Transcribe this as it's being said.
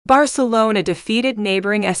Barcelona defeated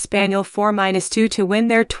neighboring Espanyol 4-2 to win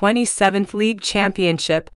their 27th league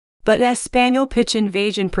championship, but Espanyol pitch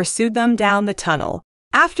invasion pursued them down the tunnel.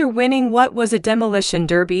 After winning what was a demolition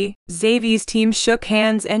derby, Xavi's team shook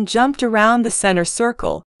hands and jumped around the center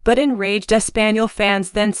circle, but enraged Espanyol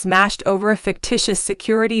fans then smashed over a fictitious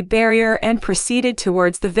security barrier and proceeded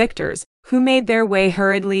towards the victors, who made their way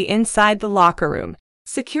hurriedly inside the locker room.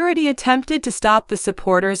 Security attempted to stop the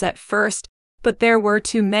supporters at first, but there were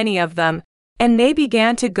too many of them, and they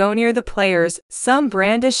began to go near the players, some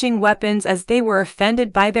brandishing weapons as they were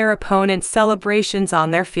offended by their opponents' celebrations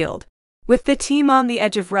on their field. With the team on the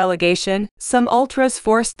edge of relegation, some ultras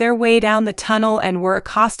forced their way down the tunnel and were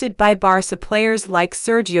accosted by Barca players like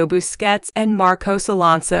Sergio Busquets and Marcos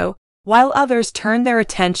Alonso, while others turned their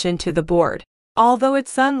attention to the board. Although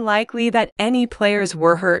it's unlikely that any players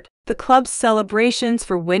were hurt, the club's celebrations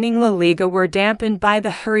for winning LaLiga were dampened by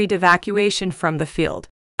the hurried evacuation from the field.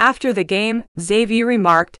 After the game, Xavi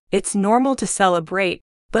remarked, "It's normal to celebrate,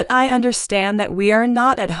 but I understand that we are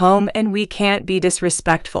not at home and we can't be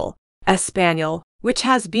disrespectful." Espanyol, which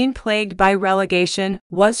has been plagued by relegation,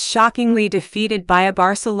 was shockingly defeated by a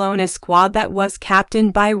Barcelona squad that was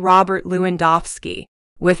captained by Robert Lewandowski.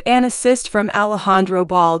 With an assist from Alejandro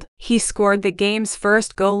Balde, he scored the game's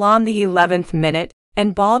first goal on the 11th minute,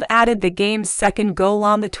 and Balde added the game's second goal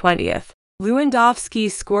on the 20th. Lewandowski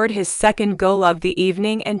scored his second goal of the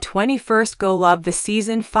evening and 21st goal of the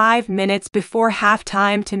season 5 minutes before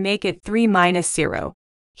halftime to make it 3-0.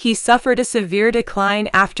 He suffered a severe decline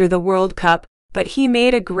after the World Cup, but he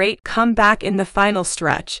made a great comeback in the final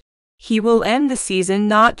stretch. He will end the season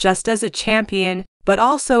not just as a champion, but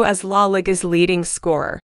also as LaLiga's leading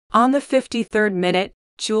scorer. On the 53rd minute,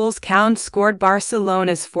 Jules Koundé scored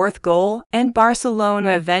Barcelona's fourth goal, and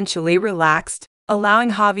Barcelona eventually relaxed,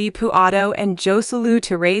 allowing Xavi Puado and Joselu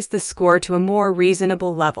to raise the score to a more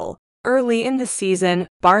reasonable level. Early in the season,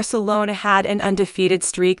 Barcelona had an undefeated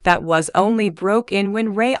streak that was only broken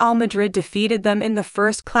when Real Madrid defeated them in the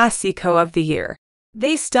first Clásico of the year.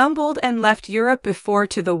 They stumbled and left Europe before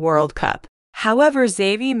to the World Cup. However,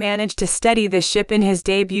 Xavi managed to steady the ship in his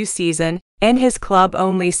debut season, and his club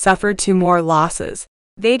only suffered 2 more losses.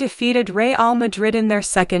 They defeated Real Madrid in their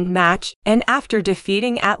second match, and after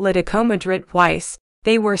defeating Atletico Madrid twice,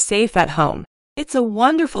 they were safe at home. "It's a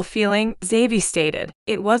wonderful feeling," Xavi stated.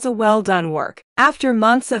 "It was a well-done work. After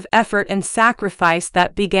months of effort and sacrifice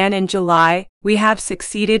that began in July, we have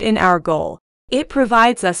succeeded in our goal. It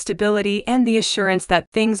provides us stability and the assurance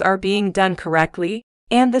that things are being done correctly,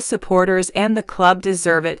 and the supporters and the club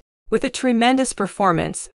deserve it. With a tremendous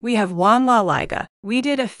performance, we have won LaLiga. We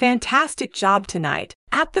did a fantastic job tonight."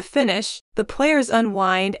 At the finish, the players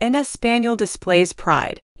unwind and Espanyol displays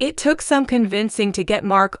pride. It took some convincing to get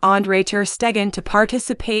Marc-Andre ter Stegen to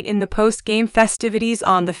participate in the post-game festivities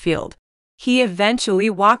on the field. He eventually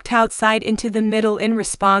walked outside into the middle in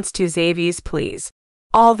response to Xavi's pleas.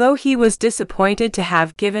 Although he was disappointed to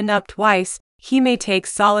have given up twice, he may take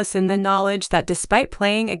solace in the knowledge that despite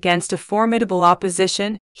playing against a formidable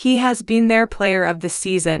opposition, he has been their player of the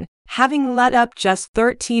season, having let up just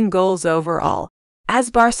 13 goals overall. As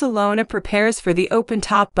Barcelona prepares for the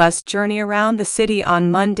open-top bus journey around the city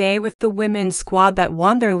on Monday with the women's squad that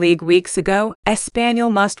won their league weeks ago,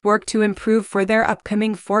 Espanyol must work to improve for their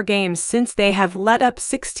upcoming 4 games since they have let up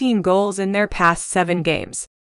 16 goals in their past 7 games.